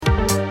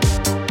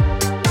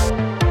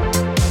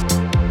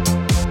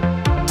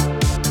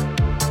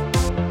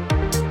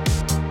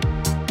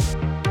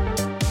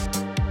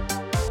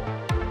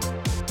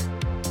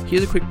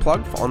Here's a quick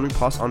plug for Omni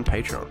Plus on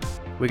Patreon.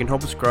 We can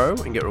help us grow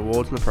and get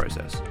rewards in the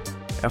process.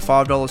 Our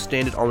 $5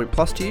 standard Omni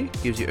Plus tier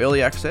gives you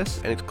early access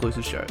and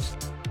exclusive shows.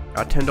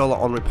 Our $10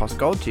 Omni Plus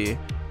Gold tier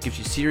gives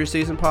you series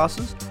season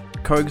passes,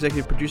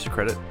 co-executive producer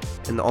credit,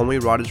 and the Omni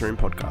Writers Room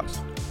podcast.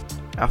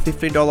 Our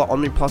 $15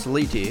 Omni Plus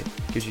Elite tier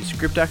gives you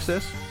script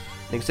access,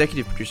 an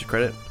executive producer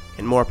credit,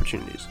 and more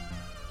opportunities.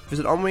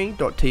 Visit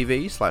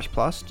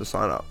omni.tv/plus to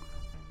sign up.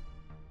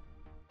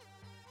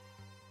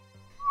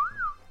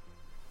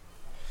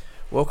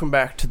 Welcome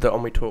back to the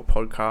Omni Talk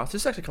podcast.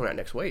 This is actually coming out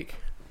next week.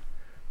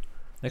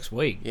 Next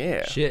week?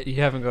 Yeah. Shit,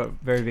 you haven't got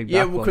very big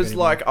Yeah, backlog because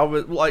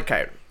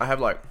anymore. I have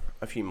like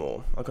a few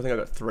more. Like I think I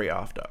got 3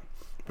 after.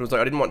 But it was like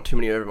I didn't want too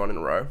many of everyone in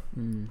a row.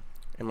 Mm.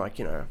 And like,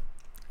 you know,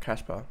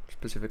 Casper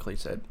specifically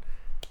said,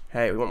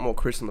 "Hey, we want more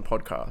Chris on the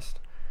podcast."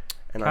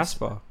 And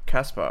Casper,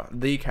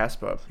 the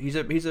Casper. He's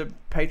a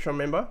Patreon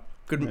member.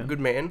 Good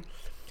man.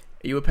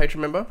 Are you a Patreon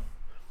member?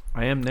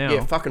 I am now.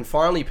 Yeah, fucking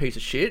finally, piece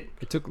of shit.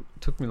 It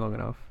took me long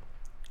enough.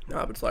 No,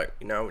 but it's like,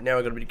 you know, now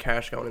we've got a bit of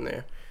cash going in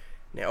there.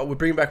 Now, we're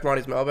bringing back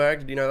Marty's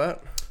mailbag. Did you know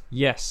that?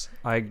 Yes,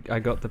 I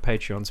got the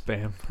Patreon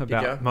spam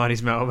about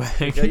Marty's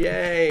mailbag.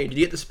 Yay! Did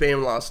you get the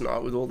spam last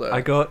night with all the...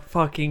 I got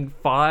fucking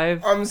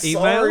 5 I'm emails.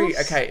 sorry.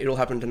 Okay, it'll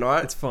happen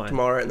tonight. It's fine.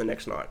 Tomorrow and the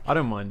next night. I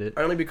don't mind it.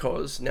 Only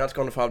because now it's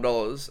gone to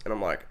 $5 and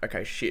I'm like,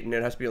 okay, shit, and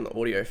it has to be on the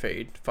audio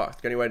feed.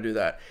 Fuck, the only way to do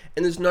that.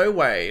 And there's no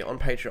way on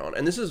Patreon,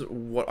 and this is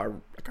what I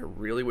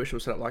really wish it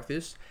was set up like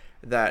this,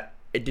 that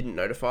it didn't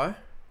notify.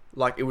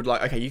 Like, it would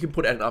like, okay, you can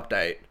put out an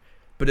update,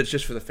 but it's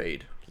just for the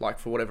feed, like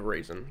for whatever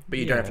reason. But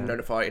you don't have to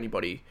notify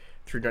anybody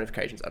through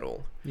notifications at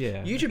all.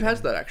 Yeah. YouTube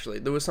has that, actually.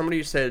 There was somebody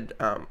who said,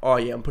 oh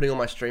yeah, I'm putting all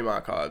my stream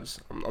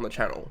archives on the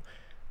channel,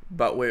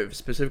 but we've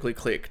specifically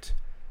clicked,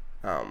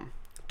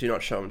 do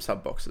not show in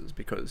sub boxes,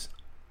 because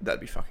that'd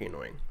be fucking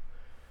annoying.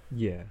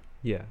 Yeah.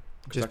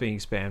 Just being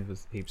spammed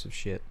with heaps of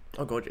shit.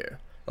 Oh god, yeah.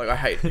 Like, I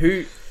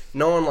hate,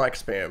 no one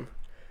likes spam.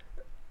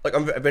 Like,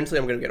 eventually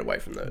I'm going to get away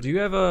from that. Do you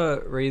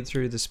ever read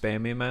through the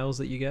spam emails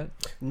that you get?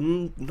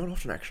 Not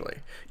often, actually.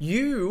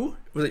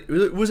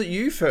 Was it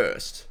you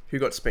first who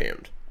got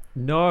spammed?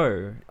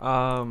 No.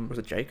 Was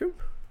it Jacob?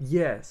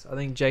 Yes. I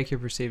think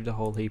Jacob received a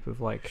whole heap of,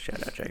 like...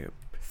 Shout out, Jacob.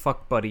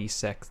 Fuck buddy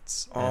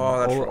sects. Oh,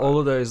 that's right. All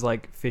of those,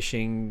 like,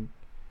 phishing,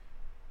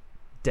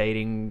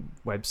 dating,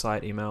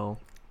 website, email,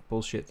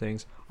 bullshit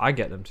things. I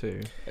get them,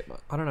 too.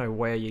 I don't know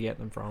where you get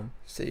them from.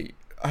 See,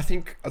 I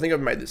think I've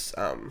made this...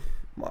 it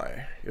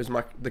was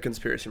the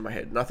conspiracy in my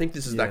head, and I think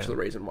this is actually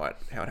the reason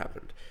how it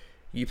happened.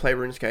 You play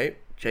RuneScape,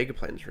 Jacob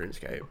plays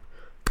RuneScape,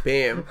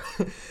 bam,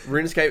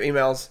 RuneScape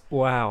emails.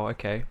 Wow,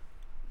 okay.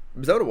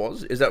 Is that what it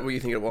was? Is that what you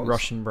think it was?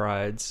 Russian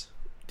brides.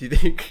 Do you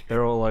think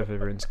they're all over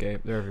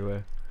RuneScape? They're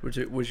everywhere.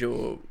 Was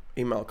your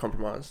email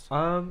compromised?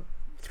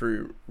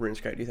 Through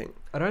RuneScape? Do you think?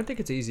 I don't think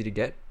it's easy to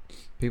get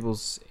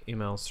people's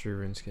emails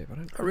through RuneScape.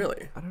 Oh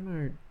really? I don't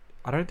know.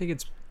 I don't think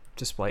it's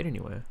displayed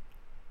anywhere.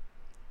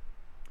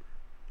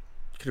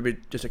 Could it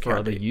be just account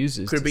other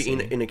users? Could it be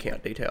in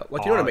account detail?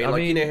 Like, you know what I mean?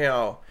 Like, you know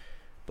how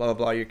blah blah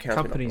blah your account.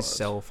 Companies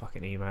sell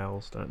fucking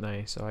emails, don't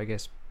they? So I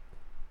guess.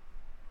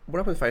 What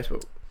happened with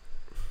Facebook?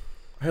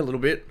 I heard a little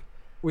bit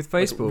with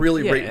Facebook. Like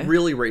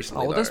really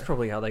recently. Oh, well, that's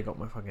probably how they got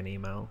my fucking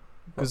email.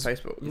 Because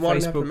Facebook.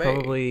 Facebook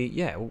probably.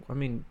 Yeah, well, I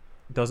mean,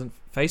 doesn't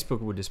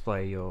Facebook would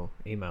display your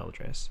email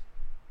address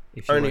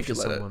only if you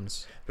let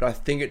it. But I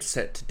think it's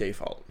set to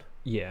default.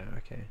 Yeah.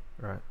 Okay.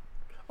 Right.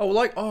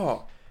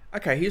 Oh,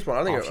 okay, here's one.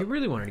 I think if you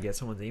really wanted to get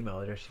someone's email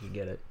address, you could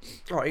get it.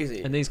 Oh,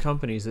 easy. And these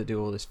companies that do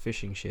all this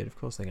phishing shit, of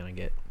course they're going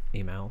to get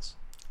emails.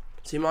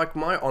 See, my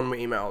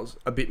Omni email's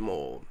a bit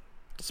more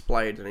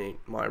displayed than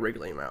my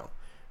regular email,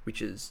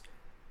 which is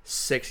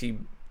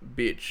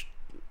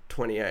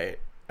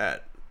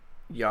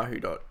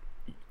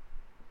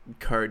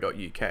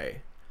sexyBitch28@yahoo.co.uk.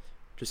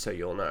 Just so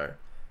you all know.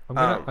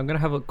 I'm gonna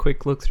have a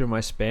quick look through my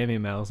spam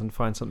emails and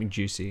find something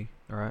juicy.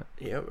 All right.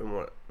 Yeah, and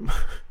what?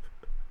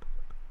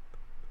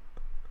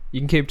 You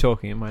can keep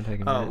talking. It might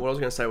take a minute. What I was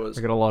gonna say was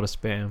I got a lot of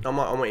spam on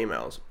my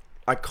emails.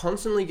 I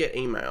constantly get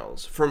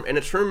emails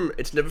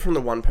it's never from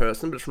the one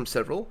person, but it's from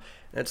several.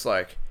 And it's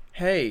like,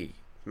 hey,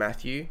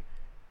 Matthew,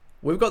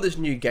 we've got this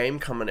new game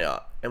coming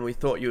out, and we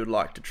thought you would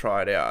like to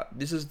try it out.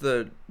 This is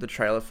the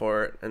trailer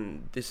for it,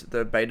 and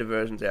the beta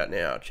version's out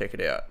now. Check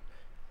it out.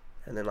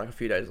 And then like a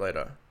few days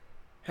later,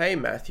 hey,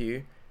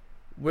 Matthew,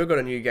 we've got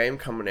a new game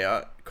coming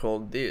out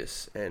called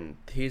this, and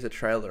here's a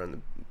trailer,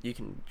 and you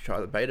can try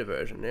the beta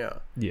version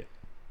now. Yeah.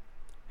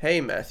 Hey,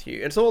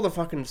 Matthew. It's all the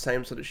fucking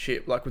same sort of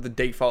shit, like with the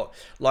default,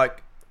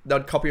 like,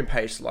 they'd copy and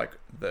paste, like,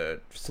 the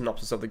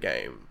synopsis of the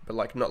game, but,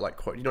 like, not, like,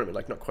 quote, you know what I mean,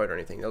 like, not quote or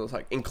anything. They'll just,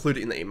 like, include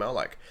it in the email,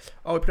 like,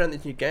 oh, we put out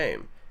this new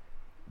game.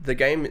 The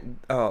game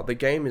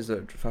is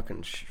a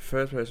fucking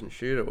first-person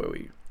shooter where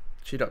we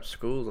shoot up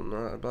schools and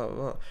blah, blah,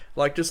 blah.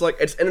 Like, just, like,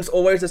 it's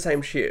always the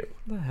same shit.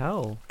 What the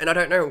hell? And I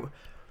don't know.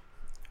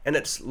 And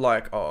it's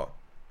like, oh,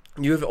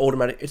 you have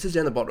it says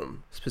down the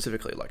bottom,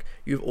 specifically, like,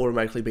 you've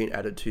automatically been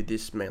added to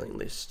this mailing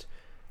list.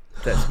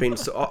 That's been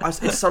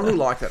it's something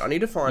like that. I need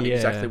to find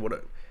exactly what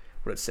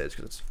what it says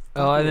because it's.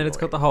 Oh, and then fucking it's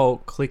got the annoying. whole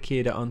click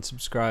here to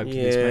unsubscribe to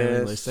this mailing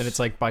Yes. list, and it's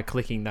like by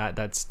clicking that,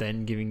 that's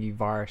then giving you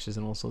viruses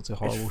and all sorts of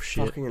horrible It's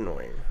shit. fucking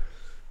annoying.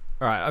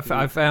 All right,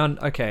 I found.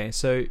 Okay,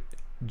 so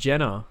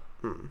Jenna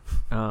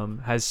Hmm.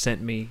 has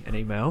sent me an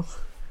email.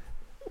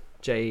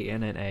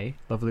 Jenna,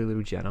 lovely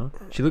little Jenna.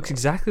 She looks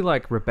exactly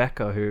like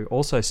Rebecca, who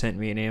also sent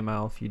me an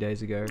email a few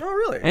days ago, Oh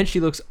really? and she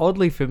looks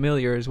oddly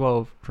familiar as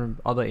well from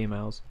other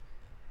emails.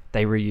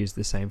 They reused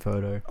the same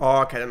photo.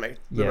 Oh, okay, that makes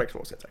Yeah.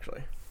 more sense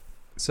actually.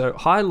 So,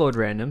 hi Lord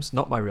Randoms,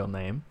 not my real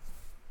name,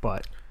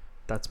 but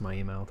that's my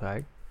email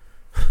tag.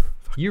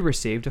 You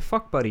received a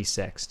fuck buddy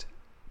sext.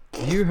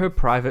 View her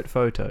private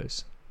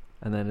photos,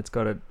 and then it's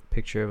got a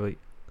picture of a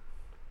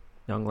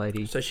young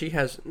lady. So she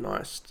has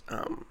nice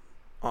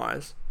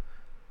eyes.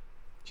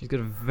 She's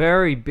got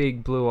very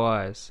big blue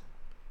eyes.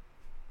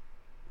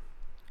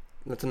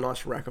 That's a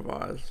nice rack of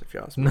eyes, if you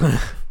ask me.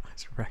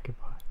 Nice rack of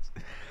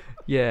eyes.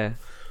 Yeah,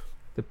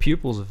 the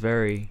pupils are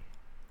very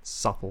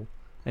supple.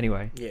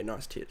 Anyway, Yeah,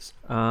 nice tits.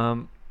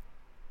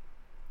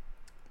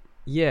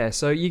 yeah.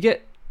 So you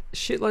get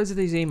shitloads of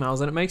these emails,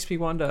 and it makes me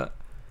wonder.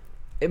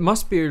 It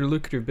must be a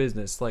lucrative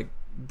business. Like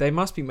they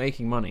must be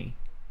making money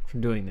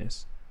from doing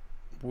this.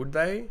 Would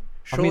they?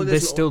 I mean, they're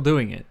there's an still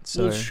doing it.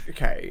 So Well,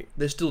 okay,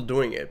 they're still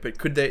doing it, but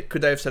could they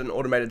have set an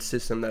automated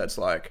system that's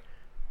like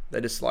they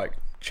just like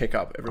check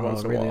up every once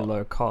in a really while?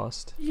 low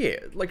cost. Yeah,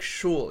 like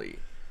surely.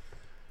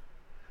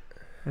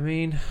 I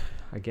mean,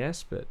 I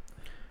guess, but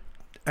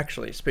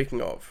Actually,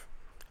 speaking of,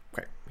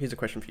 okay, here's a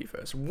question for you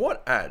first.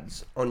 What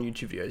ads on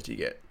YouTube videos do you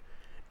get?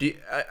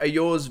 Are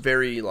yours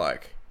very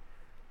like,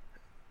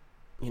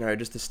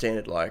 just the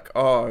standard like,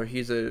 oh,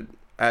 here's a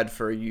ad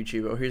for a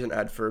YouTuber, or here's an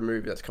ad for a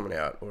movie that's coming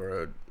out,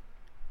 or a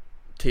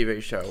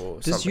TV show,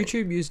 or does something?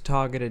 YouTube use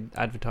targeted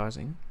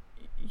advertising?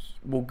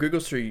 Well,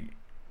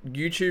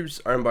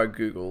 YouTube's owned by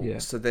Google, Yeah.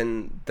 so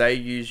then they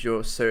use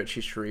your search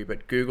history,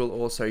 but Google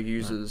also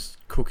uses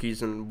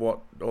cookies and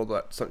all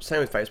that. So,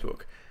 same with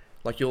Facebook.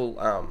 Like you'll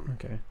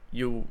Okay.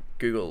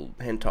 Google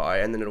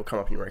hentai and then it'll come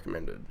up in your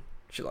recommended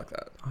shit like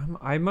that.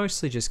 I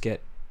mostly just get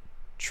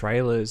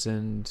trailers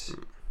and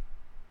Hmm.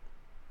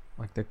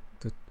 like the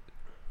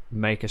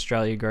Make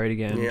Australia Great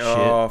Again Yeah, shit.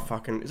 oh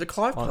fucking! Is it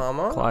Clive Oh,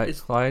 Palmer? Clyde or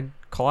Clive?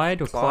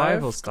 Clive or I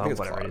think stuff, it's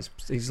whatever Clive. it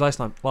is. His last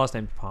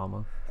name's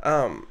Palmer.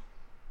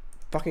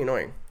 Fucking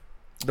annoying.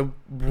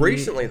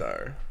 Recently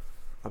though,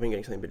 I've been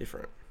getting something a bit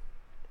different,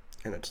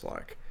 and it's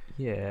like,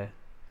 Yeah.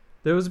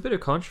 There was a bit of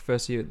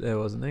controversy there,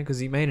 wasn't there? Because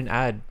he made an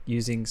ad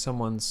using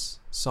someone's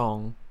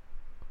song,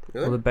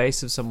 really? or the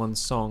bass of someone's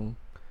song,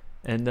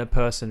 and the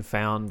person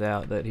found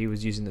out that he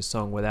was using the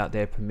song without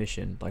their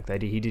permission. Like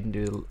he didn't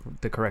do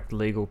the correct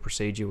legal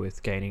procedure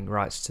with gaining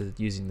rights to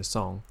using the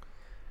song,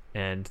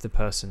 and the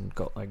person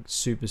got like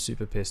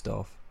super pissed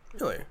off.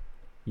 Really?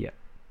 Yeah.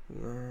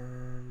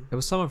 Um, It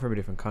was someone from a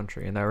different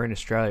country, and they were in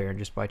Australia, and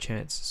just by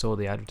chance saw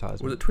the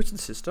advertisement. was it Twisted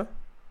Sister?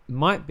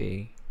 Might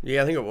be.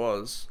 Yeah, I think it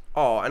was.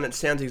 Oh, and it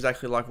sounds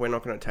exactly like We're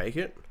Not Gonna Take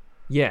It.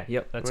 Yeah.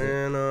 Yep. That's it.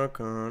 We're not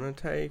gonna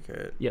take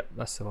it. Yep.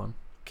 That's the one.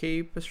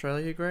 Keep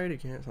Australia great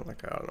again. Something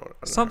like that. I don't know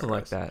Something how it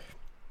like goes. that.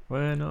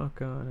 We're not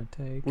gonna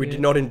take We it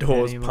did not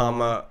endorse anymore.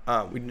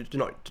 Palmer. We do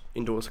not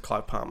endorse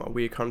Clive Palmer.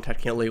 We are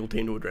contacting a legal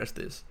team to address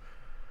this.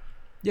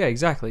 Yeah,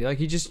 exactly. Like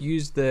he just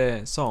used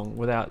their song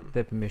without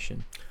their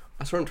permission.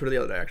 I saw on Twitter the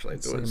other day. Actually,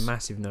 It's like a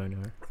massive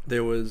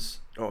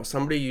no-no.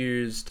 Somebody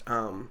used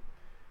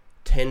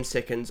 10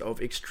 seconds of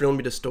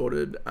extremely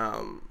distorted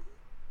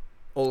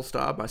All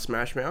Star by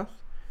Smash Mouth,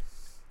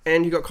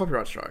 and he got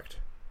copyright striked.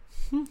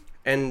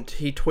 And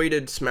he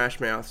tweeted Smash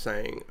Mouth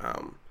saying,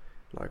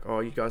 like,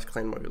 oh, you guys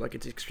claim my, like,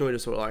 it's extremely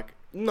distorted, like,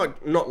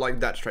 not like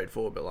that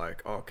straightforward, but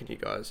like, oh,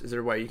 is there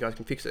a way you guys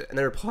can fix it? And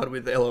they replied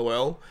with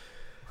LOL.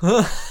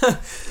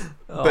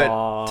 But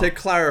Aw. to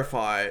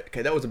clarify,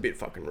 okay, that was a bit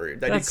fucking rude.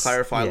 They did That's-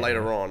 clarify yeah.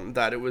 later on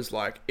that it was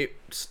like,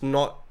 it's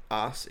not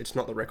us, it's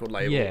not the record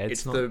label, Yeah,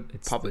 it's not- the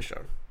it's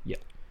publisher,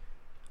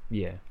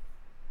 Yeah.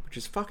 which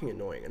is fucking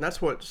annoying. And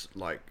that's what's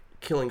like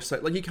killing. So,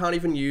 like, you can't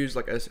even use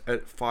like a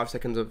 5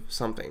 seconds of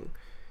something,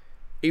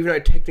 even though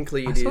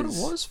technically I thought it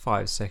was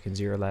 5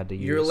 seconds you're allowed to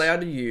use. You're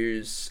allowed to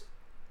use.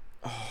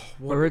 Oh,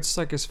 what? Or it's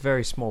like a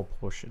very small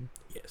portion.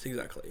 Yes,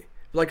 exactly.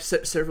 Like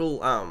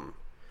several.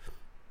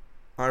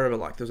 I remember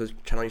like there was a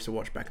channel I used to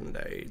watch back in the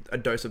day, A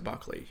Dose of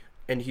Buckley,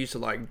 and he used to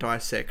like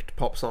dissect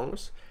pop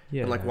songs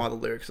Yeah. and like why the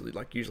lyrics are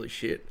like usually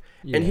shit.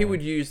 Yeah. And he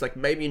would use like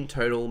maybe in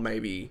total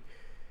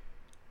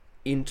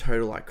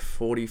like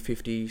 40,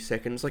 50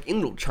 seconds, like in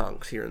little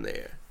chunks here and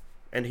there.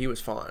 And he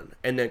was fine.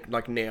 And then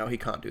like now he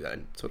can't do that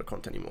sort of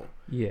content anymore.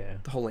 Yeah.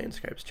 The whole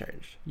landscape's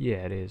changed. Yeah,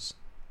 it is.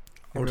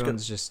 I'm just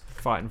Everyone's just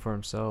fighting for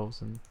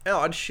themselves and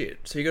Oh, it's shit.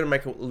 So you got to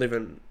make a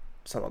living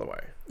some other way.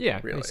 yeah,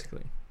 Really?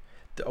 basically.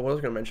 What I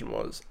was going to mention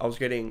was I was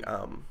getting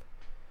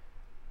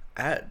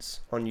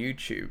ads on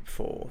YouTube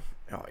for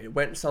it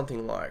went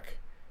something like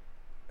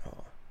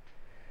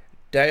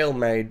Dale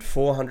made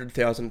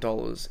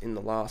 $400,000 in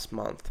the last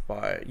month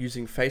by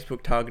using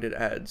Facebook targeted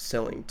ads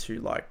selling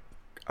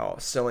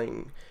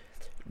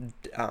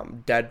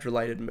dad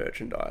related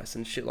merchandise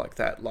and shit like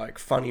that, like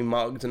funny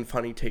mugs and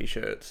funny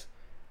t-shirts.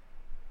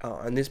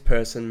 and this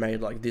person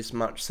made like this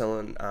much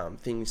selling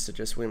things to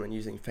just women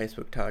using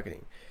Facebook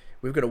targeting.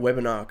 We've got a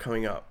webinar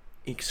coming up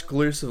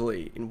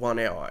exclusively in 1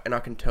 hour, and I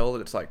can tell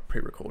that it's like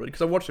pre-recorded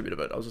because I watched a bit of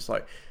it. I was just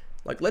like,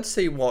 let's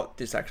see what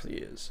this actually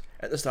is.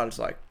 At the start, it's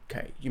like,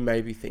 okay, you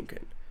may be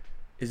thinking,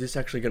 is this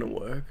actually going to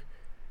work?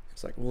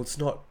 It's like, well, it's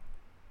not.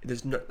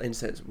 There's no, in a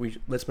sense,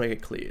 let's make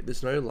it clear.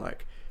 There's no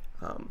like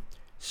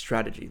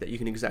strategy that you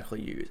can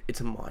exactly use. It's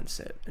a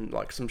mindset and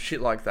like some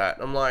shit like that.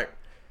 I'm like,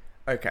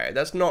 okay,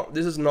 this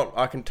is not,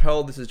 I can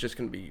tell this is just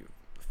going to be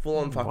full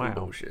on fucking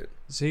bullshit.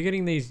 So you're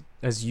getting these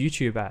as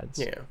YouTube ads?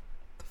 Yeah.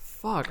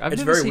 Fuck, I've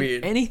It's never very seen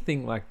weird.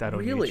 anything like that on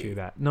Really? YouTube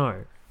ad.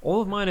 No.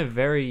 All of mine are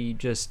very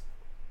just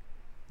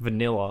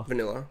vanilla.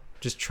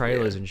 Just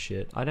trailers and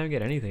shit. I don't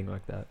get anything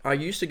like that. I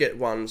used to get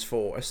ones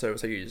for a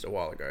service I used a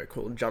while ago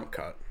called Jump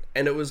Cut.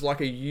 And it was like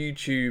a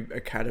YouTube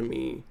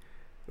academy.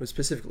 It was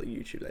specifically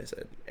YouTube, they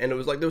said. And it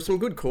was like, there was some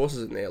good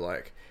courses in there,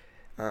 like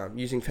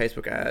using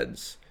Facebook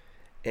ads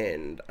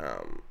and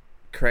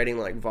creating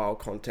like viral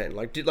content.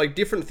 Like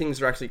different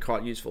things are actually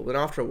quite useful. But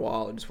after a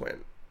while, it just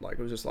went, like,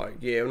 it was just like,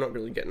 yeah, I'm not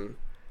really getting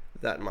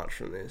that much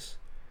from this.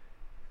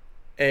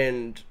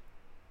 And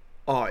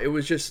it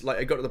was just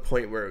like, it got to the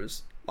point where it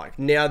was like,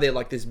 now they're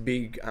like this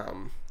big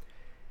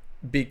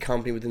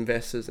company with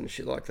investors and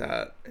shit like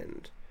that,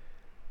 and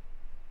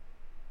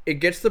it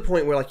gets to the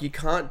point where like you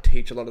can't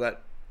teach a lot of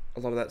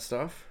that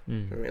stuff. You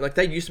know what I mean? Like,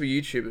 they used to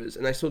be YouTubers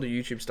and they still do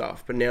YouTube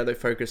stuff, but now they're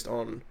focused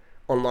on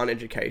online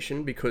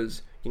education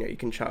because, you know, you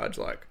can charge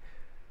like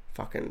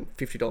fucking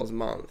 $50 a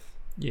month.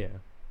 Yeah.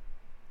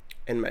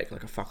 And make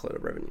like a fuckload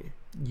of revenue.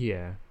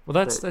 Yeah. Well,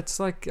 that's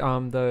like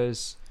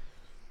those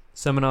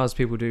seminars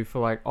people do for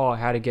like,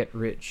 how to get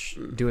rich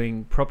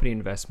doing property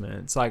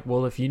investment. It's like,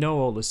 well, if you know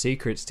all the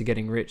secrets to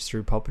getting rich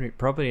through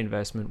property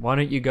investment, why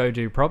don't you go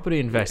do property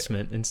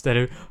investment instead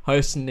of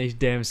hosting these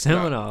damn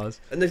seminars?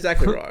 Right. And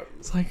exactly right.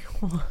 It's like,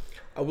 what?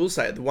 I will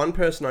say, the one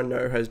person I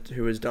know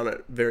who has done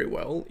it very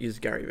well is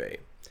Gary Vee.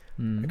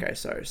 Okay,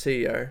 so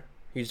CEO,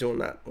 he's doing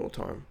that all the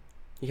time.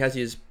 He has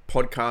his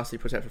podcast he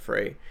puts out for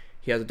free.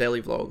 He has a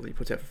daily vlog that he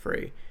puts out for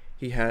free.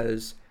 He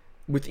has,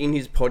 within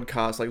his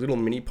podcast, like little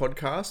mini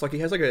podcasts. Like, he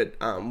has like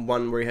a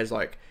one where he has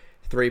like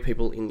 3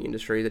 people in the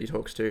industry that he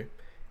talks to,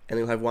 and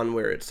he'll have one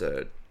where it's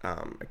a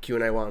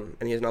Q&A one,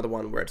 and he has another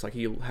one where it's like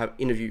he'll have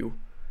interview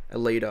a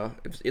leader,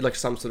 like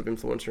some sort of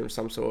influencer of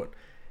some sort.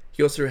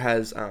 He also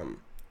has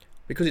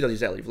because he does his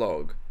daily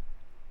vlog,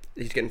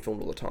 he's getting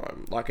filmed all the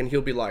time. Like, and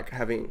he'll be like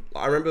having,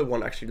 I remember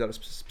one actually that I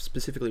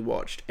specifically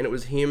watched, and it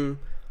was him,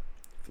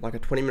 like a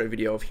 20-minute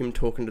video of him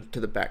talking to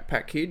the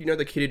backpack kid. You know,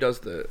 the kid who does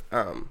the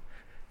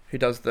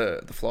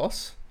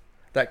floss?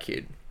 That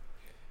kid.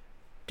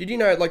 Did you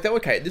know, like, that,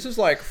 okay, this is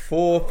like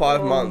 4 or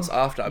 5 months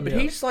after, but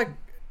he's like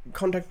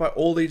contacted by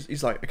all these,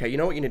 he's like, okay, you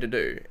know what you need to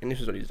do, and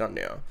this is what he's done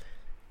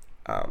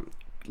now.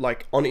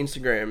 Like, on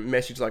Instagram,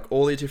 message like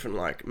all these different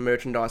like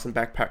merchandise and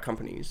backpack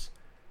companies,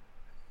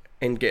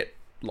 and get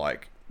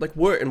like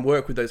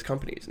work with those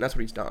companies, and that's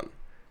what he's done.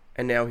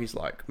 And now he's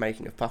like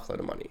making a fuckload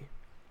of money,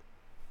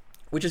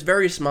 which is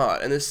very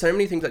smart. And there's so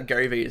many things that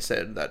Gary Vee has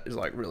said that is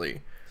like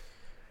really,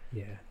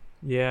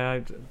 yeah.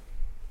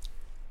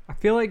 I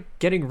feel like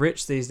getting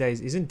rich these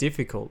days isn't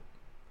difficult.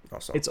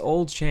 awesome. It's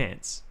all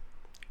chance,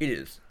 It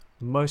is.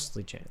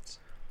 mostly chance.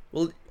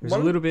 Well, There's a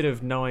little bit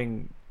of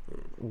knowing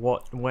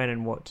what, when,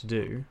 and what to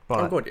do, oh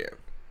but god, yeah.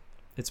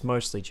 it's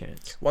mostly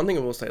chance. One thing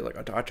I will say, like,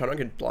 I try not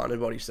to get blinded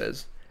by what he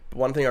says, but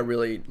one thing I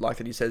really like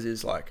that he says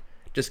is like,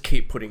 just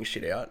keep putting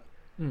shit out.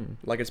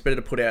 Like, it's better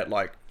to put out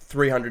like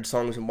 300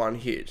 songs in one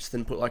hit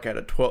than put like out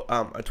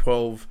a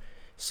 12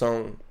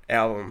 song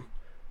album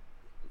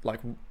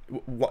like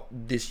what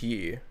this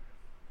year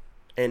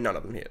and none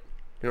of them hit.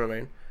 You know what I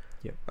mean?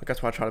 Yep. Like,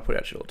 that's why I try to put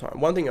out shit all the time.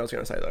 One thing I was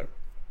going to say though,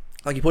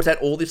 like, he puts out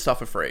all this stuff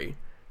for free.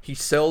 He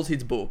sells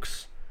his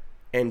books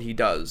and he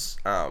does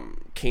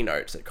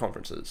keynotes at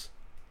conferences,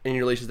 and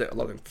he releases a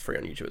lot of them for free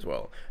on YouTube as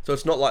well. So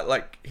it's not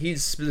like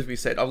he's specifically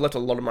said, I've left a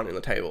lot of money on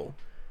the table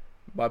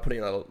by putting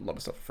out a lot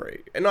of stuff for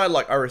free. And I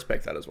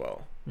respect that as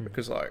well,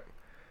 because like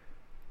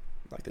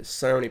there's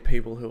so many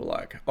people who are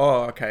like,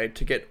 oh, okay,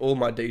 to get all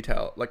my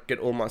detail, like get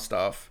all my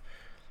stuff.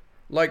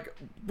 Like,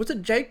 was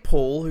it Jake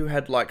Paul who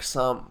had like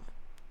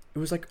it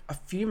was like a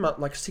few months,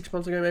 like 6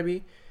 months ago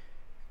maybe,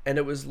 and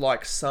it was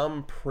like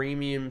some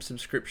premium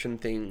subscription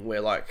thing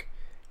where like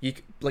you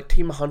like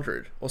Team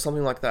 100 or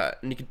something like that,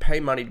 and you could pay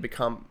money to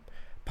become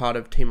part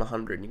of Team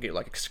 100, and you get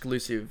like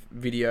exclusive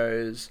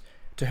videos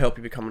to help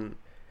you become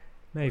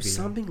Maybe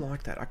something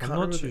like that. I can't I'm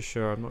not remember. too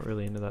sure. I'm not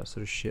really into that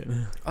sort of shit.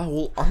 Oh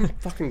well, I'm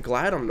fucking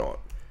glad I'm not.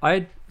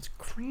 It's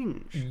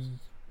cringe.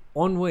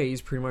 Ennui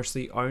is pretty much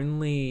the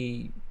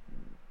only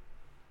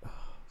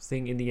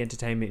thing in the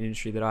entertainment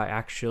industry that I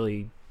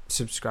actually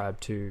subscribe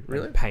to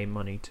Really? and pay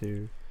money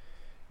to.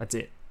 That's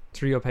it.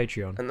 Through your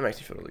Patreon. And that makes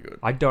me feel really good.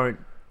 I don't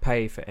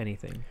pay for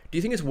anything. Do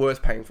you think it's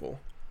worth paying for?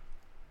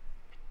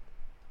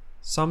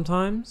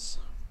 Sometimes.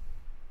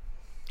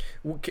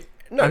 Well,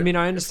 no, I mean,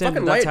 I understand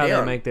that fucking lay that's it how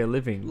down. they make their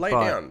living. Lay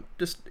but down.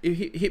 Just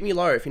hit me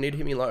low if you need to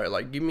hit me low.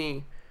 Like, give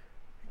me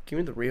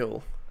the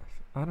real.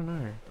 I don't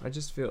know.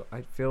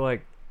 I feel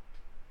like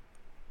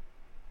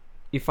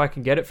if I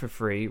can get it for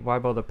free, why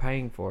bother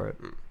paying for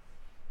it? Mm.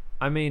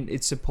 I mean,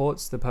 it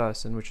supports the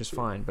person, which is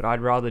fine, but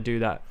I'd rather do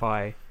that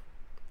by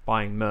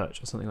buying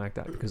merch or something like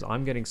that, because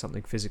I'm getting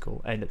something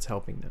physical and it's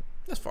helping them.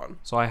 That's fine.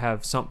 So I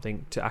have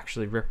something to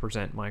actually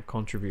represent my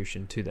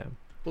contribution to them.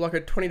 Well, like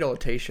a $20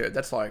 t-shirt,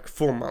 that's like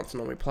 4 months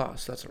on Omni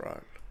Plus. That's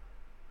alright.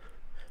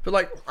 But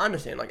like, I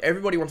understand. Like,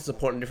 everybody wants to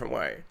support in a different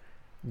way,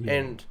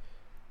 and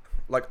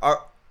like,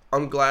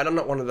 I'm glad I'm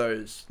not one of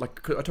those.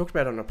 Like, 'cause I talked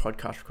about it on a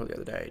podcast record the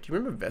other day. Do you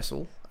remember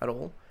Vessel at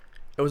all?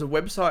 It was a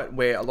website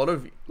where a lot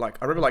of, like,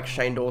 I remember like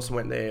Shane Dawson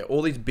went there.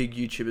 All these big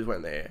YouTubers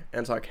went there, and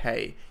it's like,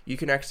 hey, you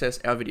can access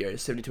our videos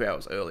 72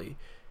 hours early.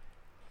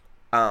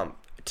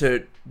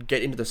 To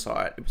get into the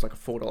site, it was like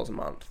 $4 a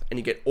month, and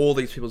you get all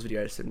these people's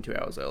videos 72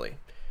 hours early.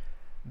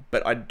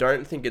 But I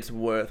don't think it's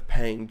worth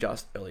paying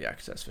just early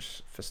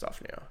access for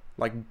stuff now.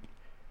 Like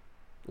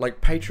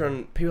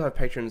Patreon, people have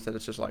patrons that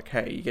it's just like,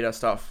 hey, you get our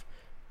stuff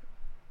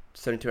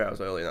 72 hours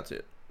early, and that's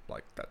it.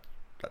 Like,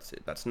 that's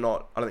it. That's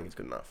not, I don't think it's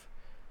good enough.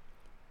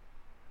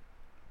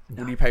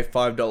 No. Would you pay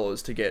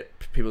 $5 to get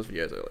people's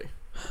videos early?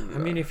 I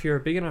mean, if you're a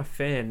big enough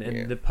fan and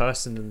Yeah. the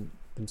person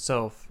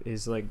themselves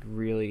is like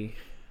really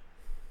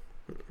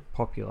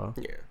popular,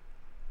 Yeah.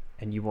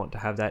 and you want to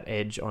have that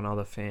edge on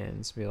other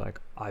fans, be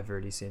like, I've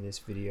already seen this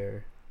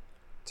video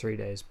 3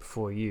 days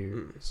before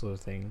you, sort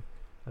of thing.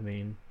 I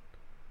mean,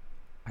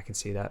 I can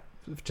see that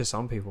to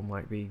some people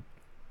might be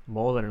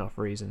more than enough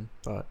reason,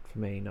 but for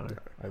me, no.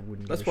 I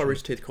wouldn't. That's why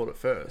Rooster Teeth called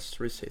it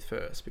Rooster Teeth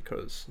first,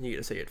 because you get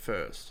to see it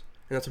first.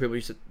 And that's what people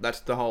used to, that's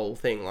the whole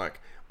thing,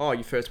 like, oh,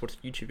 you first watched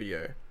a YouTube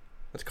video,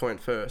 let's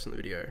comment first on the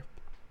video.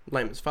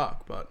 Lame as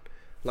fuck, but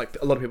like,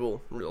 a lot of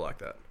people really like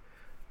that.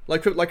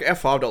 Like our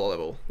 $5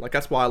 level, like,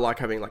 that's why I like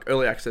having like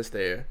early access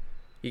there.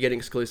 You're getting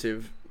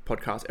exclusive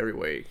podcasts every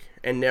week,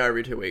 and now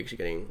every 2 weeks you're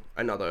getting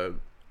another,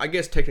 I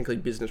guess technically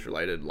business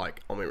related,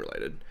 like Omni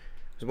related.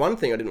 Because one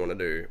thing I didn't want to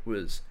do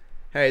was,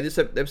 hey, this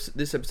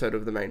episode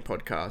of the main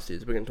podcast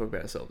is we're going to talk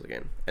about ourselves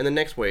again, and then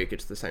next week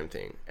it's the same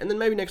thing, and then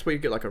maybe next week you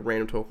get like a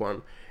random talk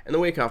one, and the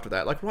week after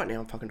that, like right now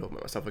I'm fucking talking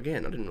about myself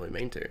again. I didn't really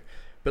mean to,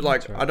 but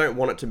like, Right. I don't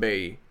want it to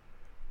be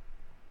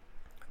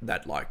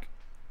that, like,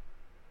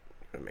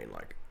 I mean,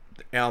 like,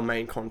 our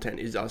main content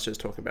is us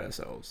just talking about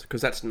ourselves, because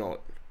that's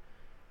not,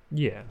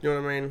 Yeah. you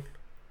know what I mean?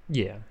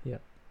 Yeah.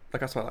 Like,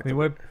 that's why I like I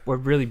mean, we're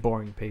really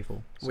boring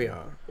people. So. we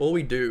are. All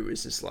we do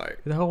is just like,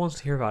 Who the hell wants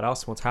to hear about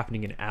us and what's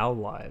happening in our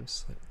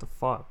lives? Like, what the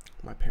fuck?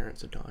 my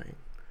parents are dying.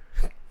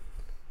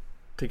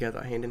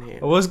 Together, hand in hand.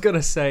 I was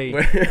gonna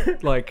say,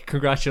 like,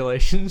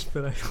 congratulations,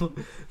 but I thought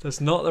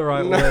that's not the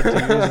right word to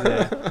use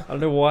there. I don't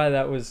know why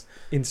that was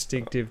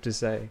instinctive to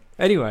say.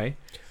 Anyway.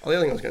 The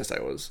other thing I was going to say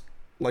was,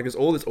 like, is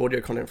all this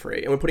audio content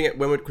free, and we're putting it,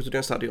 because we're going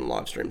to start doing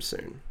live streams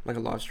soon, like a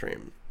live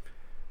stream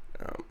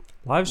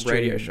Live stream,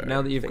 radio show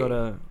now that you've got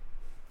a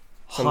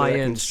something that can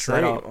high-end stream.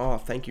 setup Oh,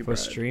 thank you, for Brad.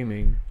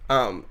 streaming.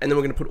 And then we're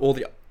going to put all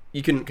the,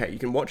 you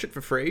can watch it for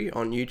free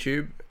on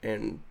YouTube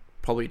and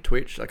probably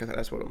Twitch, like I think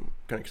that's what I'm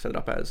going to set it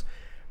up as.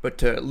 But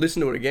to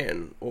listen to it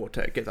again, or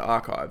to get the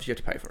archives, you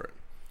have to pay for it,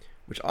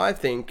 which I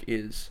think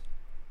is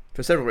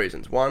for several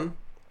reasons. One,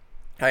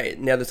 hey,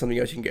 now there's something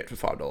else you can get for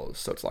 $5,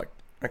 so it's like,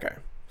 okay.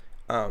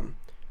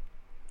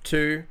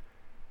 Two,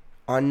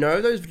 I know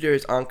those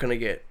videos aren't going to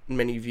get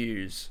many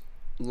views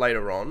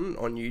later on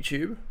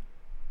YouTube,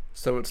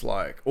 so it's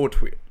like, or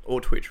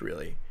Twitch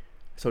really.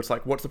 So it's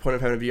like, what's the point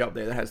of having a video up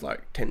there that has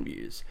like 10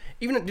 views?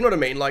 Even, do you know what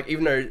I mean? Like,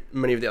 even though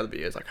many of the other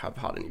videos like have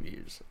hardly any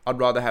views, I'd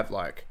rather have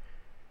like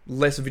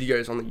less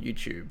videos on the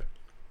YouTube.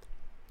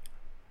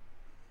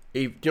 Do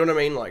you know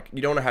what I mean? Like,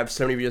 you don't want to have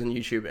so many videos on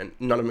YouTube and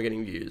none of them are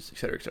getting views,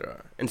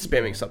 etc., and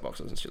spamming sub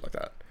boxes and shit like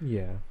that.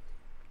 Yeah.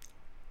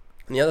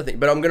 And the other thing,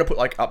 but I'm going to put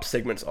like up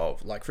segments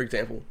of, like, for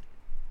example,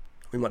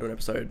 we might do an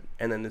episode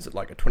and then there's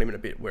like a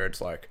 20-minute bit where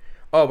it's like,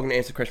 oh, we're going to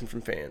answer questions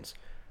from fans.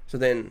 So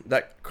then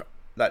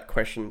that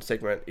question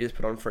segment is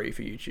put on free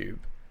for YouTube.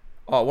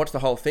 Oh, what's the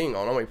whole thing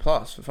on Omni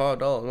Plus for $5? Blah,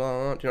 blah,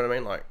 blah. Do you know what I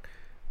mean? Like,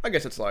 I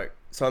guess it's like,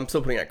 so I'm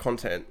still putting out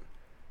content,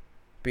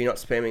 but you're not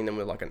spamming them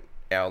with like an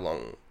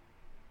hour-long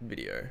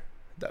video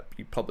that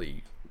you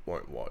probably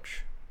won't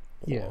watch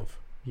all Yeah. of.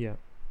 Yeah.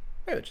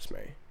 Maybe it's just me.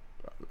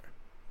 I don't know.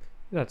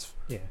 That's,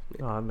 yeah.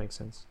 Oh, that makes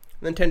sense.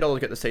 And then $10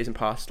 get the season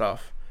pass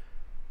stuff.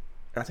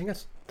 And I think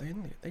that's, they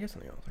get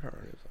something else. I can't remember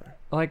what it is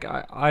though. Like,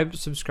 I've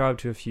subscribed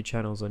to a few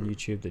channels on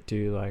YouTube that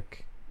do,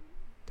 like,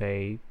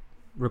 they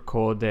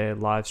record their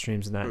live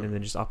streams and that and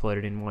then just upload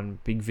it in one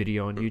big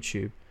video on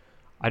YouTube.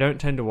 I don't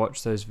tend to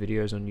watch those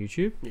videos on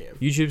YouTube. Yeah.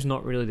 YouTube's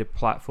not really the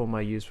platform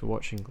I use for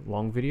watching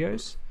long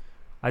videos.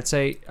 I'd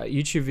say a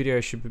YouTube video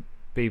should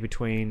be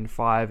between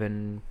 5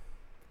 and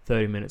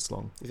 30 minutes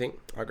long. You think?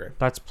 I agree.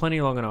 That's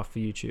plenty long enough for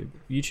YouTube.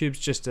 YouTube's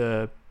just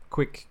a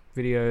quick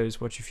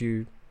videos, watch a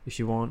few if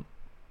you want.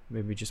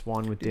 Maybe just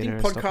one with Do you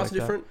dinner think and stuff podcasts like are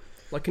different?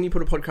 Like, can you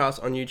put a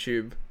podcast on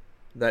YouTube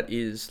that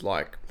is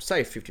like,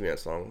 say, 50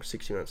 minutes long,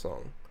 60 minutes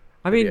long?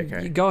 I mean,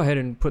 okay. you go ahead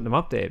and put them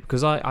up there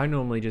because I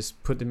normally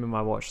just put them in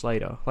my watch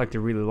later, like the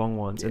really long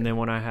ones. Yeah. And then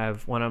when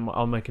I'm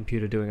on my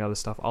computer doing other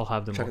stuff, I'll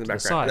have them Check off in to the the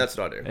background. side. That's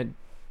what I do. And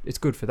it's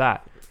good for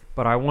that.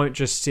 but I won't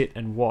just sit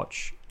and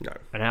watch No.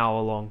 an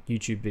hour-long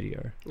YouTube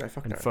video No,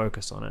 fuck and no.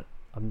 focus on it.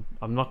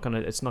 I'm not gonna.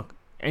 It's not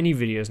any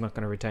video is not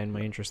gonna retain my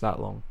interest that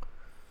long.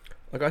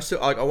 Like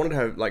I wanted to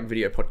have like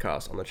video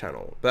podcasts on the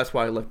channel, but that's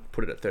why I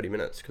put it at 30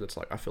 minutes because it's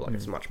like I feel like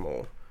it's much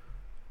more.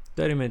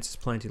 30 minutes is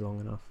plenty long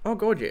enough. Oh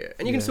god, yeah,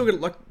 and you can Yeah. still get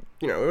like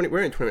we're only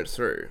 20 minutes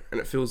through, and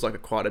it feels like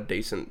quite a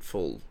decent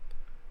full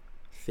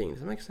thing. Does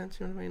that make sense?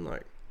 You know what I mean?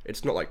 Like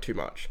it's not like too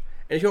much.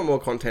 And if you want more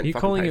content, Are you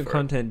fucking calling pay your for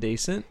content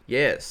decent? it.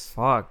 Yes.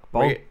 Fuck,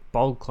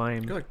 bold claim.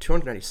 We've got like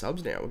 280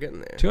 subs now. We're getting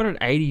there.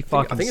 280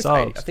 fucking I think it's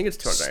subs. 80. I think it's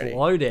 280.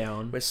 Slow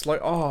down. We're slow.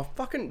 Oh,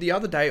 fucking the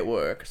other day at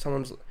work,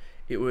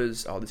 it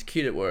was this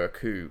kid at work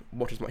who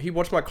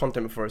watched my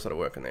content before I started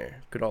working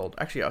there. Good old.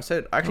 Actually, I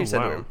said to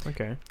him.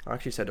 Okay. I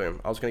actually said to him,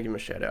 I was going to give him a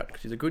shout out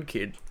because he's a good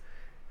kid,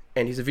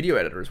 and he's a video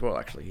editor as well.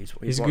 Actually,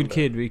 He's a good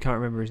kid, but you can't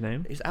remember his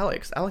name. He's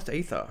Alex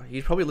Ether.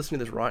 He's probably listening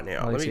to this right now.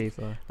 Alex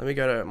Ether. Let me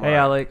go to my. Hey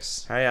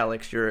Alex. Hey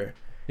Alex,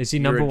 Is he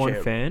you're number a one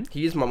gem. fan?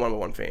 He is my number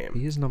one fan.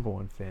 He is number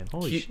one fan.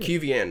 Holy shit.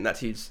 QVN, that's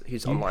his You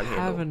online have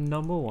handle. a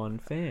number one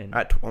fan.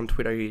 On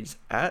Twitter, he's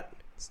at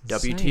It's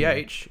insane.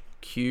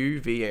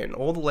 WTHQVN.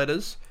 All the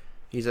letters.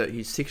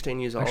 He's 16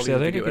 years old. Actually, I he's a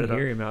think I video can editor.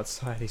 hear him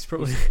outside. He's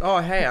probably... Oh,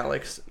 hey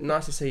Alex,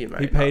 nice to see you, mate.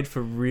 He paid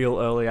for real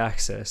early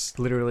access.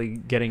 Literally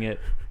getting it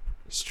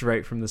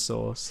straight from the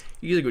source.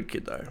 He's a good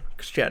kid though.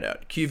 Shout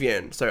out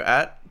QVN. So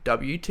at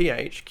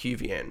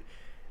WTHQVN.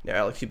 Now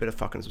Alex, you better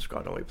fucking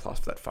subscribe to Only Plus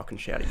for that fucking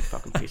shout out, you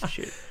fucking piece of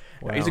shit.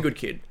 Wow. He's a good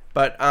kid.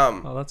 But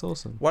Oh, that's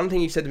awesome. one thing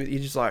he said to me,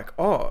 he's like,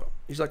 oh,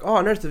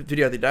 I noticed the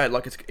video the other day,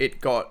 like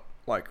it got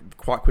like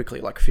quite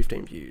quickly like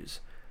 15 views.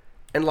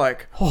 And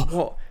like,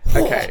 what?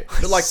 Okay,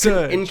 but like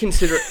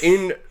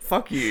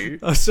fuck you.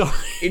 Oh, sorry.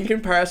 In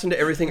comparison to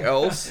everything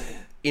else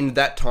in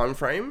that time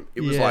frame,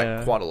 it was Yeah.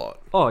 like quite a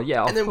lot. Oh,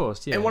 yeah, And of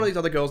course, yeah. And one of these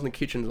other girls in the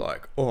kitchen's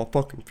like, oh,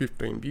 fucking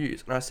 15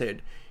 views. And I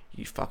said,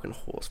 you fucking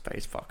horse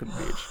face fucking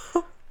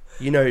bitch.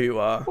 You know who you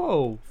are.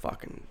 Whoa.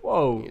 Fucking.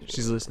 Whoa.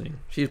 She's listening.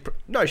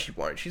 No, she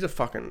won't. She's a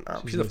fucking.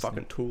 She's a listening.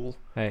 fucking tool.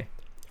 Hey,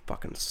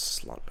 Fucking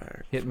slut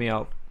bag. hit me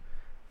up.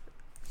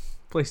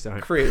 Please don't.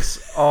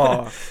 Chris,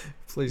 oh,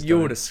 Please you're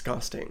don't.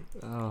 disgusting.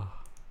 Oh.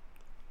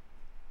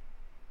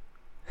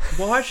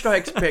 Why should I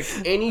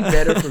expect any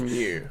better from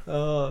you?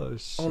 Oh,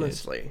 shit.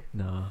 Honestly.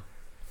 Nah.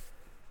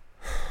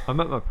 I'm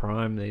at my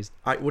prime these...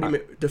 What do you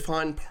mean?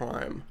 Define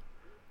prime.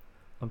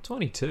 I'm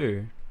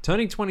 22.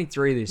 Turning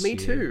 23 this Me year.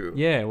 too.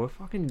 Yeah, we're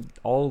fucking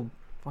old,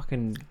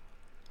 fucking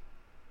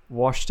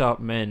washed up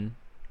men.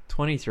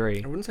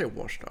 23. I wouldn't say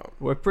washed up.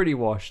 We're pretty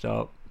washed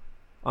up.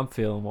 I'm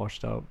feeling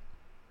washed up.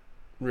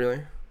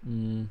 Really?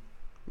 Mm.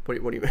 What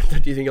do you mean?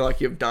 Do you think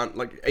like you've done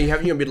like? Are you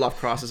having a midlife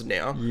crisis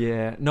now?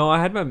 Yeah. No, I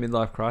had my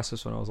midlife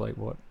crisis when I was like,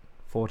 what,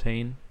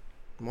 14?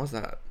 Why's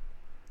that?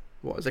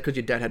 What is that? Because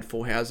your dad had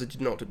 4 houses,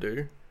 didn't know what to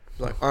do.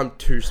 Like I'm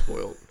too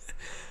spoiled.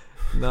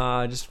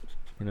 Nah, just,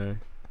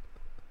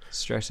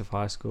 stress of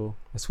high school.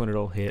 That's when it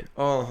all hit.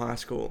 Oh, high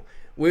school.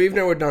 We've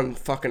never done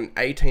fucking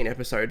 18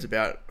 episodes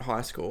about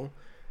high school.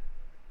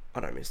 I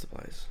don't miss the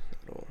place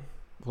at all.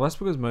 Well, that's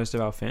because most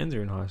of our fans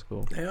are in high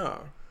school. They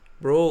are.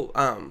 We're all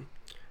So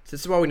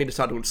this is why we need to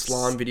start doing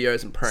slime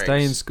videos and pranks.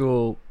 Stay in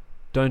school.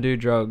 Don't do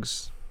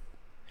drugs.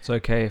 It's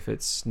okay if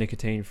it's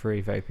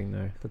nicotine-free vaping,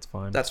 though. That's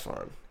fine. That's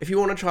fine. If you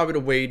want to try a bit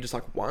of weed just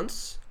like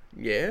once,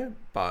 yeah,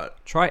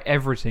 but Try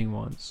everything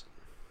once.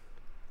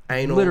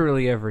 anal.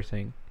 Literally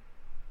everything.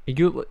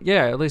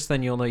 At least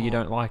then you'll know you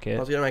don't like I it.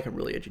 was gonna make a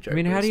really edgy joke. I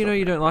mean, but how it's do you not know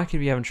you gonna don't like it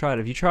if you haven't tried it?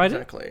 Have you tried it?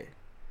 Exactly.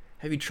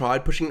 Have you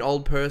tried pushing an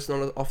old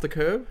person off the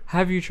curb?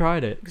 Have you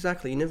tried it?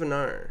 Exactly. You never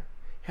know.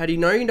 How do you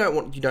know you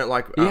don't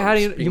like? Yeah, how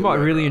do speeding you might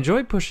murderer? really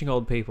enjoy pushing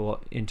old people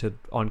into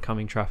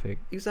oncoming traffic.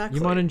 Exactly.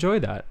 You might enjoy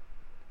that.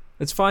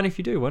 It's fine if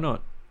you do. We're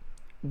not.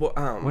 What,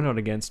 We're not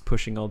against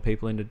pushing old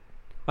people into.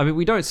 I mean,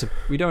 we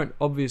don't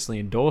obviously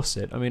endorse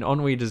it. I mean,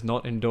 Ennui does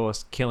not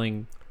endorse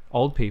killing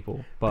old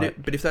people.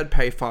 But But if they'd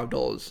pay $5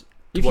 to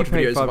if you watch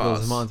pay videos of $5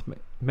 us, a month,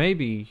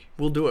 maybe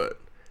we'll do it.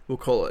 We'll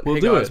call it. We'll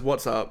Hey do guys, it.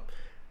 what's up?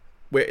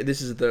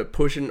 This is the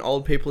pushing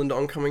old people into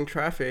oncoming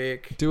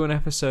traffic. do an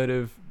episode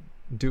of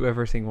Do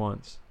Everything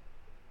Once.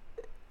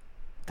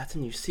 That's a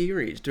new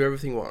series. Do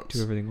everything once.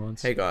 Do Everything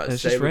Once. Hey guys, And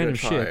it's today just we're random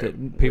gonna shit try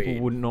that people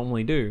weed. wouldn't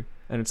normally do.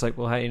 And it's like,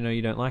 well, how do you know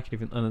you don't like it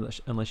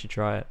unless you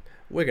try it?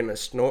 We're gonna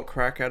snort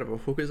crack out of a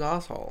hooker's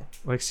asshole.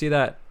 Like, see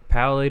that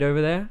power lead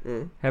over there?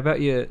 Mm. How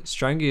about you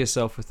strangle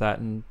yourself with that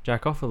and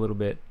jack off a little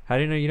bit? How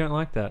do you know you don't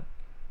like that?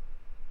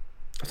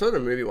 I saw it in a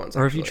movie once.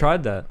 Or have you actually.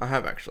 tried that? I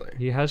have actually.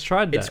 He has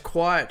tried that. It's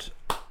quite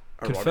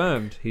erotic.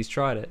 Confirmed. He's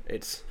tried it.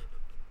 It's.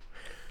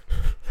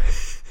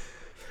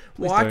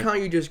 Please Why don't. can't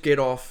you just get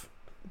off,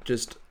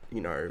 just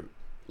not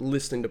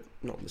listening to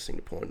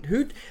porn?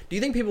 Who do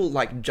you think people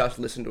like just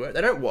listen to it?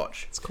 They don't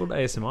watch. It's called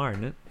ASMR,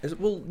 isn't it?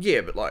 Well,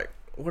 yeah, but like,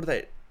 what are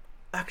they?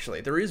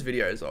 Actually, there is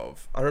videos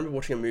of. I remember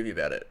watching a movie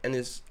about it, and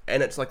it's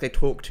like they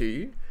talk to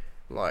you.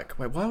 Like,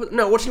 wait, why?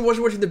 No, watching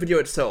the video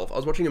itself. I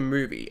was watching a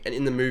movie, and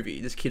in the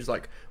movie, this kid's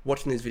like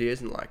watching these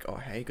videos and like, oh,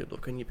 hey, good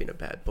looking, you've been a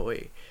bad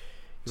boy.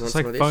 So it's some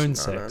like of this? phone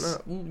No, sex.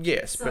 no. Well,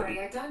 yes, Sorry,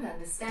 but I don't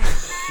understand.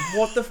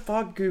 what the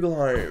fuck, Google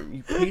Home?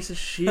 You piece of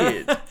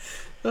shit.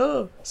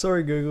 Oh,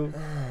 sorry, Google.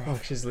 Oh,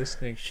 she's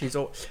listening. She's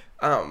all.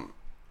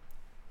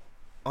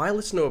 I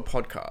listened to a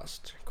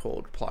podcast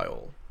called Ply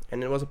All,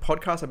 and it was a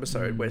podcast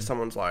episode where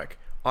someone's like,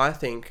 I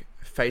think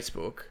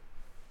Facebook,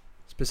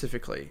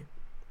 specifically,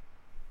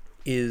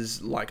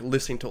 is like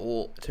listening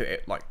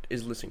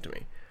is listening to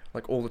me,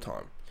 like all the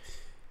time.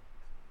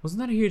 Wasn't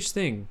that a huge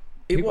thing?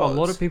 It A lot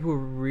was. of people were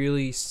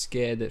really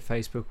scared that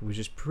Facebook was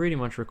just pretty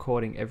much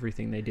recording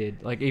everything they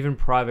did, like even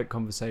private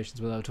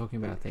conversations where they were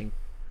talking about things.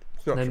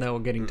 It's not Then true. they were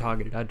getting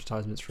targeted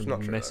advertisements from It's not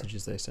the true,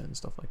 messages they sent and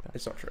stuff like that.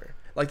 It's not true.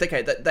 Like,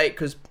 okay, they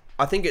because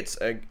I think it's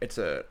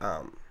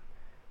a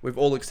we've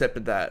all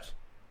accepted that.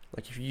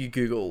 Like, if you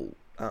Google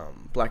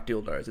black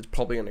dildos, it's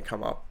probably going to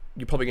come up.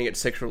 You're probably going to get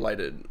sex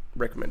related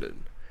recommended.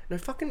 No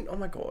fucking, oh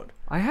my god.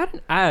 I had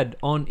an ad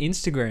on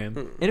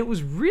Instagram, and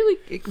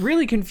it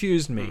really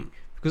confused me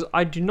because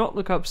I do not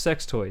look up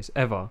sex toys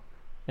ever,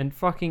 and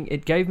fucking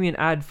it gave me an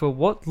ad for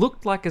what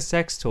looked like a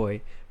sex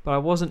toy, but I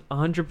wasn't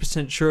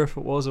 100% sure if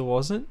it was or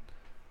wasn't.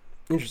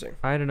 Interesting.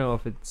 I don't know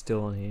if it's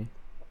still on here.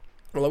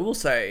 Well, I will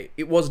say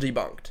it was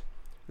debunked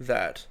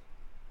that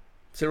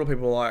several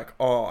people were like,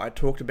 "Oh, I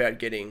talked about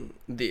getting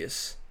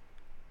this,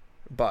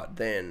 but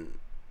then."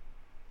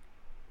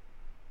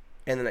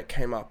 And then it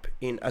came up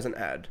as an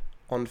ad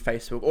on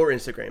Facebook or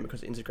Instagram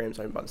because Instagram's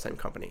owned by the same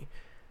company.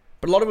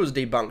 But a lot of it was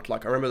debunked.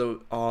 Like, I remember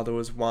there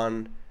was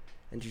one,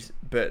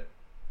 but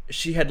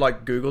she had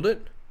like Googled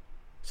it,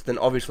 so then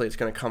obviously it's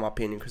going to come up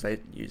in because they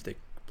use the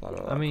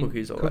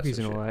cookies, all cookies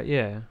that and sort all of shit. that.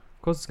 Yeah,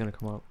 of course it's gonna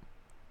come up.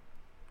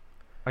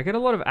 I get a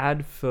lot of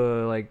ad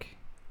for like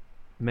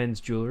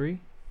men's jewelry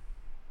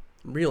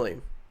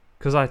Really?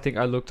 because I think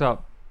I looked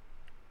up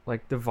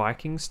like the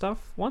Viking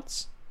stuff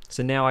once,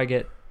 so now I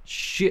get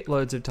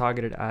shitloads of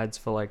targeted ads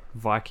for like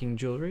Viking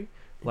jewelry,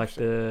 like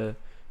the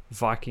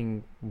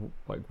Viking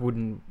like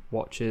wooden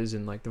watches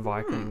and like the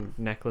Viking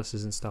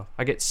necklaces and stuff.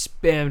 I get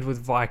spammed with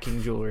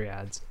Viking jewelry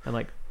ads and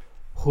like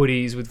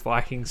hoodies with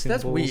Viking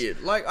symbols. That's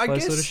weird. Like, I That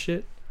guess sort of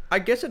shit. I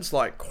guess it's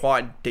like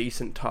quite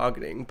decent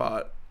targeting,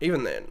 but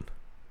even then,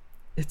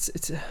 It's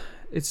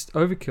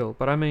overkill,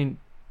 but I mean,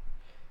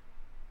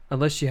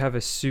 unless you have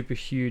a super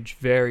huge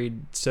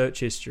varied search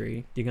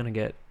history, you're gonna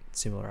get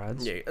similar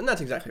ads. yeah, and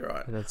that's exactly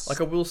right. That's Like,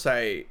 I will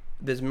say,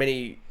 there's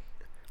many,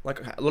 like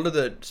a lot of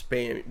the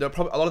spam,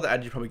 a lot of the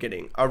ads you're probably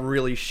getting are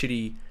really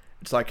shitty.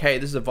 It's like, hey,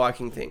 this is a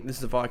Viking thing. This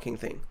is a Viking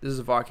thing. This is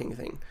a Viking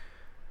thing.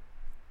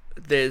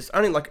 There's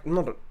only like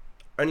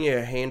only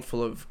a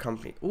handful of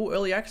companies. Ooh,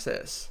 early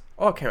access.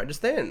 Oh, it came out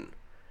just then.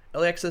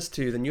 Early access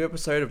to the new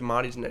episode of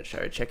Marty's Net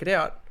Show. Check it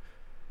out.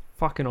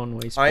 fucking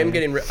ennui spam. I am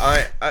getting.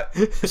 I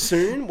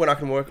soon when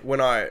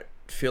I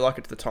feel like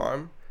it's the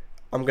time,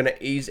 I'm gonna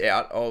ease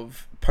out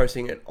of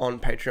posting it on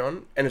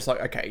Patreon, and it's like,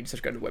 okay, you just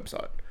have to go to the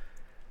website.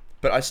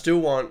 But I still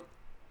want,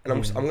 and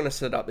I'm gonna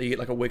set it up that you get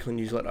like a weekly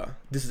newsletter.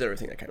 This is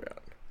everything that came out.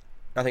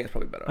 I think it's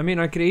probably better. I mean,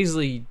 I could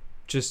easily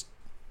just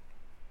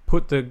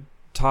put the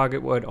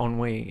target word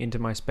ennui into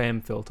my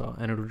spam filter,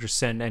 and it'll just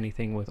send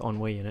anything with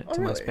ennui in it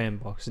to my really?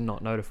 spam box and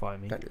not notify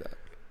me. Don't do that.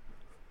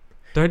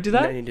 Don't do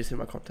that. You need to see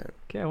my content.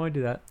 Okay, I won't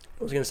do that.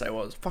 What I was gonna say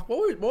was, fuck.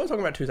 What was I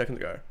talking about 2 seconds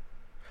ago?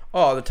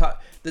 Oh,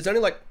 there's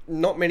only like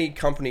not many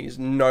companies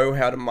know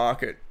how to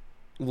market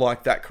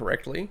like that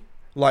correctly,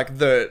 like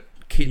the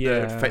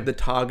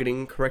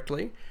targeting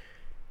correctly.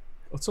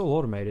 It's all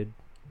automated.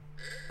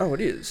 Oh,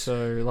 it is.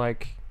 So,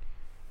 like,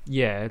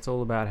 yeah, it's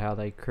all about how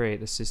they create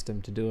the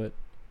system to do it.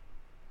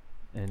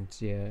 And,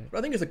 yeah. But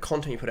I think it's the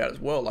content you put out as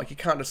well. Like, you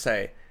can't just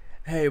say,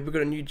 hey, we've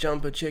got a new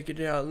jumper, check it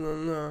out.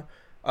 No.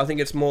 I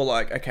think it's more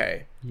like,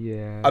 okay,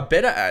 Yeah. a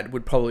better ad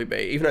would probably be,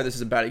 even though this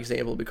is a bad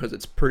example because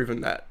it's proven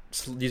that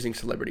using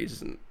celebrities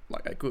isn't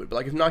like that good. But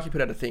like if Nike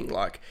put out a thing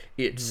like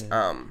it's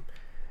Ellen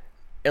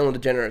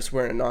DeGeneres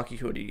wearing a Nike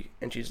hoodie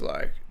and she's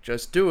like,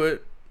 just do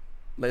it,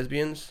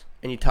 lesbians,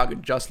 and you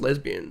target just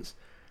lesbians,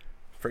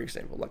 for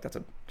example. Like that's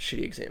a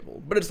shitty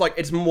example, but it's like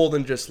it's more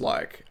than just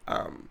like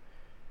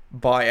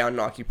buy our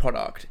Nike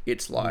product.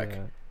 It's like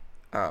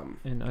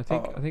and I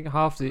think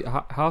half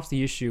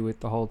the issue with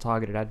the whole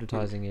targeted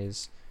advertising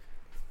is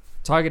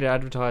targeted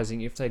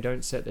advertising, if they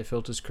don't set their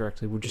filters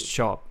correctly, will just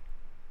show up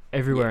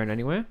everywhere and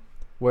anywhere.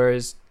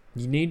 Whereas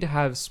you need to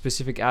have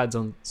specific ads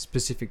on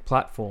specific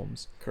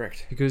platforms.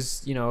 correct.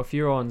 Because, you know, if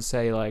you're on,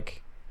 say,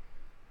 like,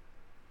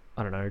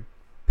 I don't know,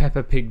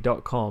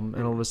 pepperpig.com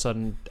and all of a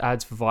sudden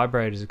ads for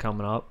vibrators are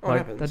coming up, Oh, it like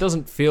happens. that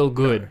doesn't feel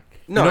good.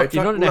 No,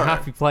 you're not in a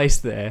happy place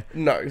there.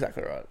 No,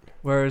 exactly right.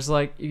 Whereas,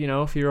 like, you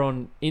know, if you're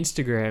on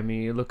Instagram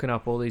and you're looking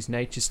up all these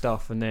nature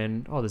stuff and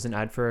then, oh, there's an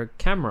ad for a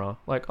camera.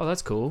 Like, oh,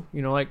 that's cool.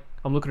 You know, like,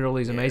 I'm looking at all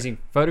these amazing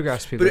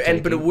photographs people are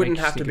taking. But it wouldn't makes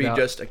you have to think be about-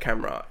 just a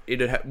camera.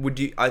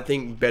 I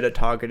think better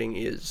targeting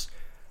is,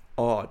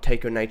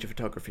 take your nature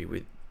photography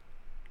with,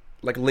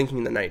 like,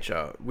 linking the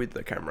nature with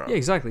the camera. Yeah,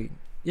 exactly.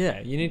 Yeah,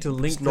 you need to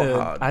link not the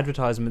hard.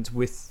 advertisements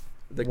with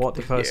what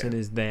the person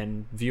is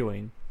then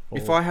viewing.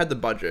 If I had the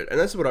budget, and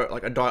that's what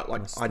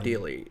Honestly.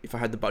 ideally, if I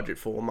had the budget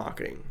for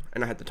marketing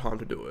and I had the time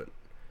to do it,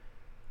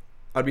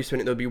 I'd be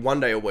spending, there'd be one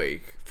day a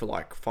week for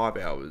like 5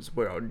 hours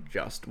where I would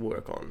just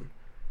work on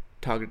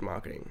targeted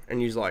marketing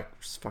and use like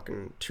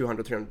fucking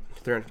 $200,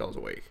 $300 a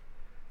week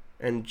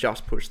and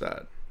just push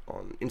that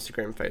on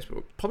Instagram,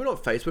 Facebook. Probably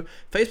not Facebook.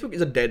 Facebook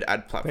is a dead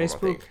ad platform, I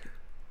think.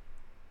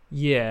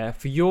 Yeah,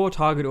 for your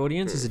target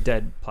audience, is a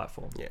dead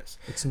platform. Yes.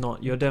 It's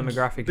not, your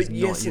demographic is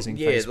not using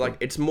Facebook. Like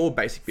it's more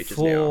basic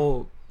bitches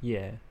now.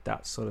 Yeah,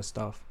 that sort of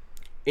stuff.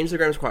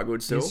 Instagram's quite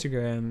good still.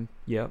 Instagram,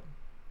 yep.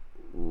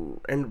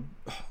 And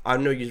I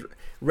know you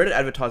Reddit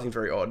advertising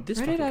very odd. This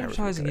Reddit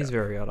advertising is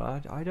very odd.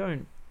 I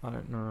don't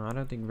know. I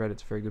don't think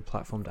Reddit's a very good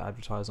platform to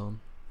advertise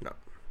on. No,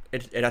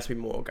 it has to be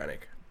more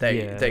organic.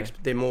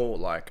 They're more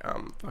like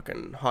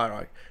fucking not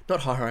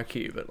higher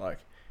IQ, but like,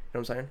 you know what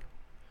I'm saying?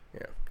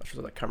 Yeah, I should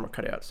have that camera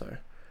cut out. So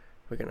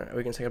we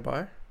can say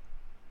goodbye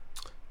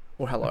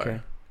or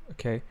hello.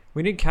 Okay.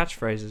 We need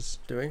catchphrases.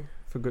 Do we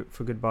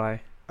for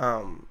goodbye?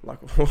 Like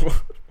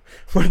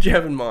what did you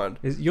have in mind?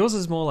 Yours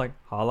is more like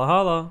holla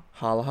holla.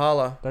 Holla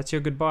holla. That's your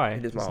goodbye,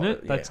 It is isn't my,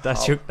 it? yeah,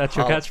 That's your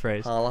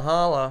catchphrase. Holla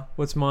holla.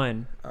 What's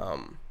mine?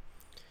 Um,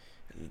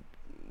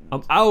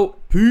 I'm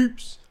out,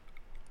 peeps.